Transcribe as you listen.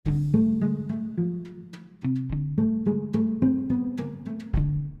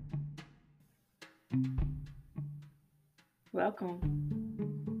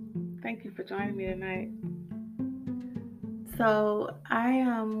welcome. Thank you for joining me tonight. So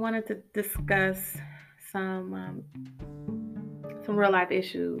I wanted to discuss some some real life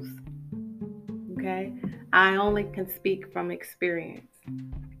issues. Okay, I only can speak from experience.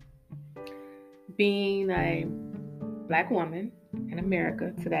 Being a black woman in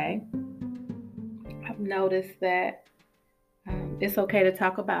America today, I've noticed that it's okay to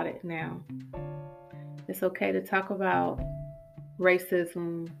talk about it now. It's okay to talk about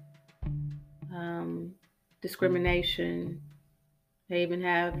racism, um, discrimination. They even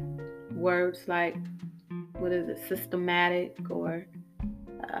have words like, what is it, systematic or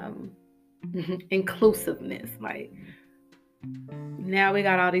um, inclusiveness. Like, now we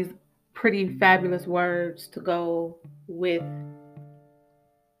got all these pretty fabulous words to go with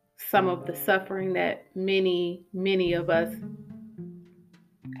some of the suffering that many of us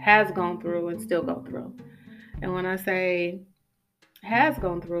has gone through and still go through. And when I say has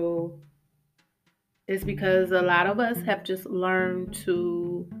gone through, it's because a lot of us have just learned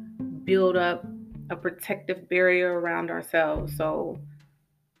to build up a protective barrier around ourselves. So,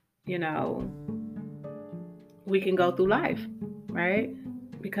 you know, we can go through life, right?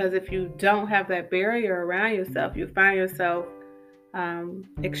 Because if you don't have that barrier around yourself, you find yourself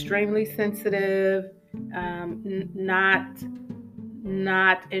extremely sensitive, not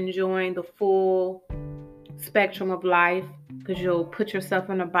enjoying the full spectrum of life because you'll put yourself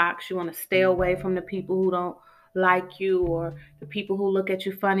in a box. You want to stay away from the people who don't like you, or the people who look at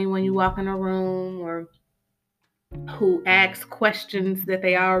you funny when you walk in a room, or who ask questions that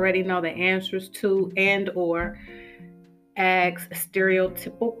they already know the answers to, and or ask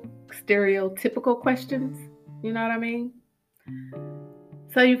stereotypical questions. You know what I mean?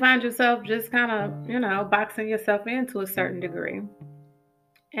 So you find yourself just kind of, boxing yourself in to a certain degree.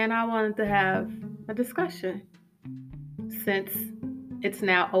 And I wanted to have a discussion since it's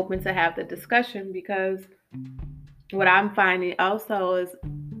now open to have the discussion, because what I'm finding also is,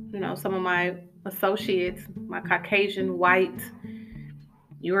 some of my associates, my Caucasian, white,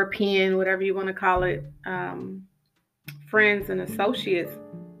 European, whatever you want to call it, friends and associates,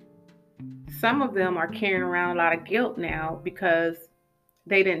 some of them are carrying around a lot of guilt now because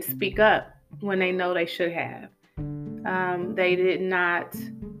they didn't speak up when they know they should have. They did not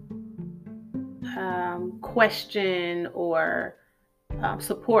question or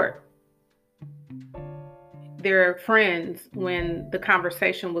support their friends when the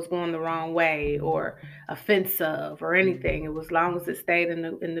conversation was going the wrong way or offensive or anything. It was, as long as it stayed in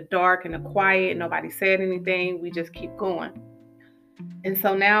the dark and the quiet, nobody said anything, we just keep going. And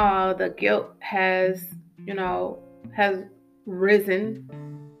so now the guilt has risen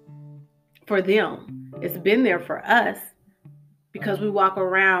for them. It's been there for us because we walk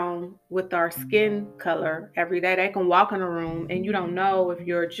around with our skin color every day. They can walk in a room and you don't know if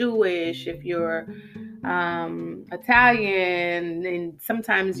you're Jewish, if you're Italian, and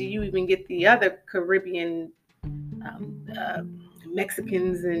sometimes you even get the other Caribbean,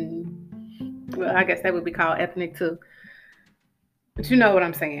 Mexicans, and well, I guess that would be called ethnic too. But you know what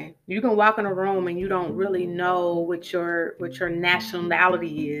I'm saying. You can walk in a room and you don't really know what your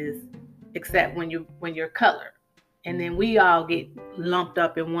nationality is, except when you're colored, and then we all get lumped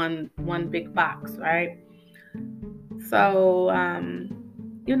up in one big box, right? So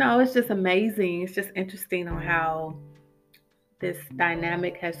it's just amazing. It's just interesting on how this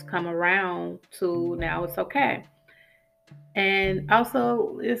dynamic has come around to now it's okay. And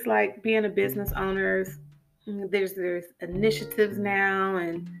also, it's like being a business owner. There's initiatives now,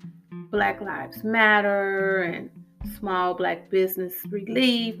 and Black Lives Matter, and small Black business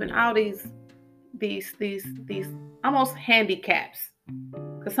relief, and all these almost handicaps.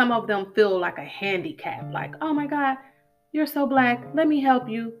 Because some of them feel like a handicap, like, oh my God, you're so Black, let me help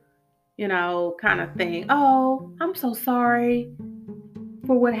you, kind of thing. Oh, I'm so sorry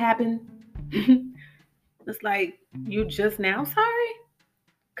for what happened. It's like, you just now sorry?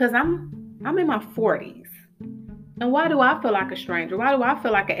 Because I'm in my 40s. And why do I feel like a stranger? Why do I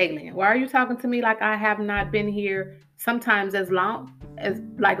feel like an alien? Why are you talking to me like I have not been here sometimes as long as,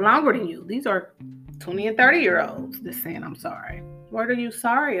 like, longer than you? These are 20 and 30-year-olds just saying I'm sorry. What are you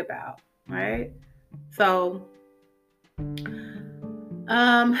sorry about? Right? So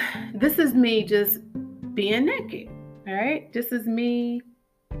this is me just being naked. All right? This is me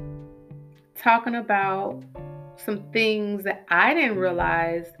talking about some things that I didn't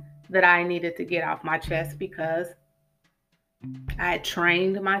realize that I needed to get off my chest because I had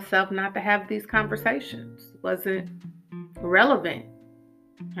trained myself not to have these conversations. It wasn't relevant,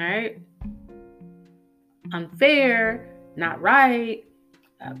 right? Unfair, not right,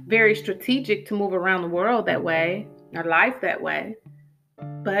 very strategic to move around the world that way. or life that way,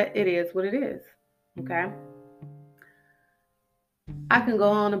 but it is what it is. Okay. I can go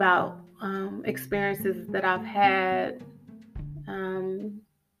on about experiences that I've had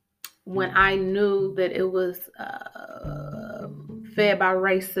when I knew that it was fed by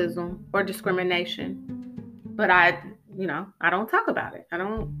racism or discrimination, but I don't talk about it. I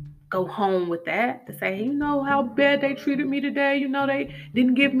don't go home with that to say, hey, you know how bad they treated me today. You know, they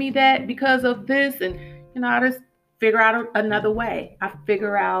didn't give me that because of this. And, I just figure out another way. I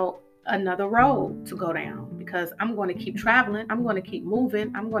figure out another road to go down because I'm going to keep traveling. I'm going to keep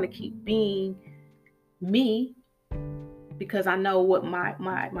moving. I'm going to keep being me because I know what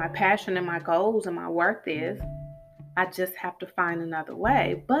my passion and my goals and my worth is. I just have to find another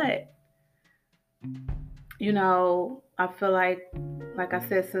way. But, I feel like I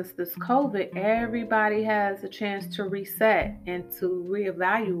said, since this COVID, everybody has a chance to reset and to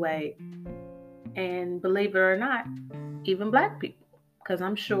reevaluate. And believe it or not, even Black people, because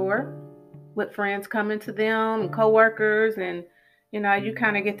I'm sure with friends coming to them and coworkers, and you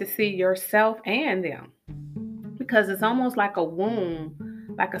kind of get to see yourself and them, because it's almost like a wound,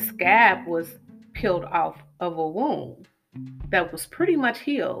 like a scab was peeled off of a wound that was pretty much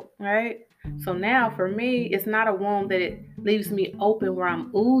healed, right? So now for me, it's not a wound that it leaves me open where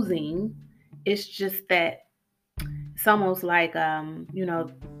I'm oozing. It's just that it's almost like,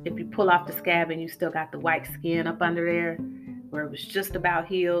 if you pull off the scab and you still got the white skin up under there where it was just about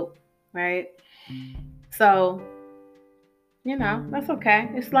healed, right? So, that's okay.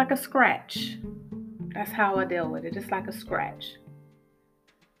 It's like a scratch. That's how I deal with it. It's like a scratch.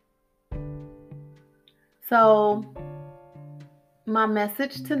 So, my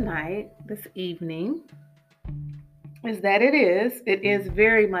message tonight, this evening, is that it is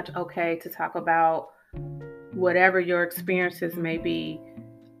very much okay to talk about whatever your experiences may be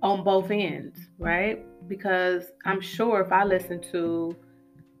on both ends, right? Because I'm sure if I listen to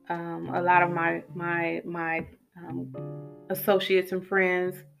a lot of my associates and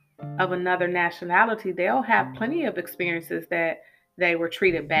friends of another nationality, they'll have plenty of experiences that they were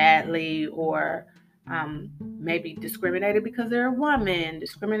treated badly, or maybe discriminated because they're a woman,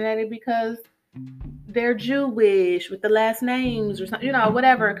 discriminated because they're Jewish with the last names or something,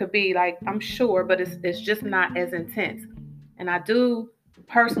 whatever it could be. Like, I'm sure, but it's just not as intense. And I do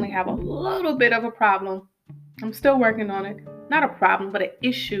personally have a little bit of a problem. I'm still working on it. Not a problem, but an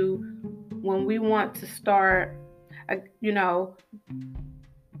issue when we want to start,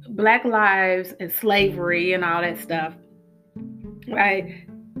 Black lives and slavery and all that stuff, right?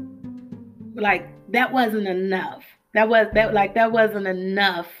 Like, that wasn't enough. That wasn't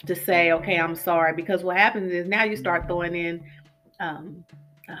enough to say, okay, I'm sorry. Because what happens is now you start throwing in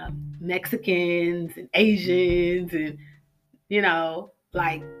Mexicans and Asians, and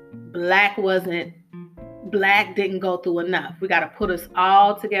like Black didn't go through enough. We got to put us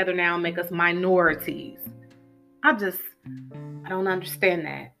all together now and make us minorities. I don't understand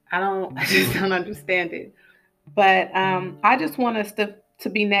that. I just don't understand it. But I just want us to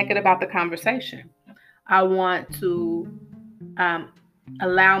be naked about the conversation. I want to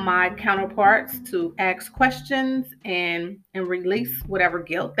allow my counterparts to ask questions and release whatever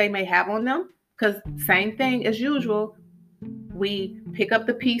guilt they may have on them. Because same thing as usual, we pick up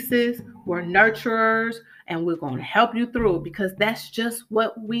the pieces, we're nurturers, and we're going to help you through it because that's just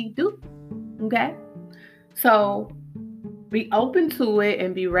what we do. Okay? So be open to it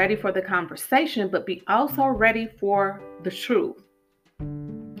and be ready for the conversation, but be also ready for the truth,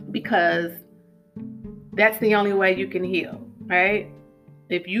 because that's the only way you can heal, right?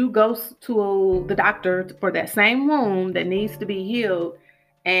 If you go to the doctor for that same wound that needs to be healed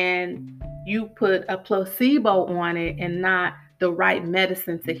and you put a placebo on it and not the right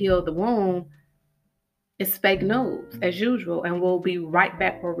medicine to heal the wound, it's fake news as usual, and we'll be right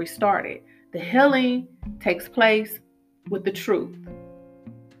back where we started. The healing takes place with the truth.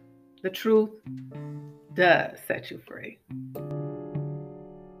 The truth does set you free.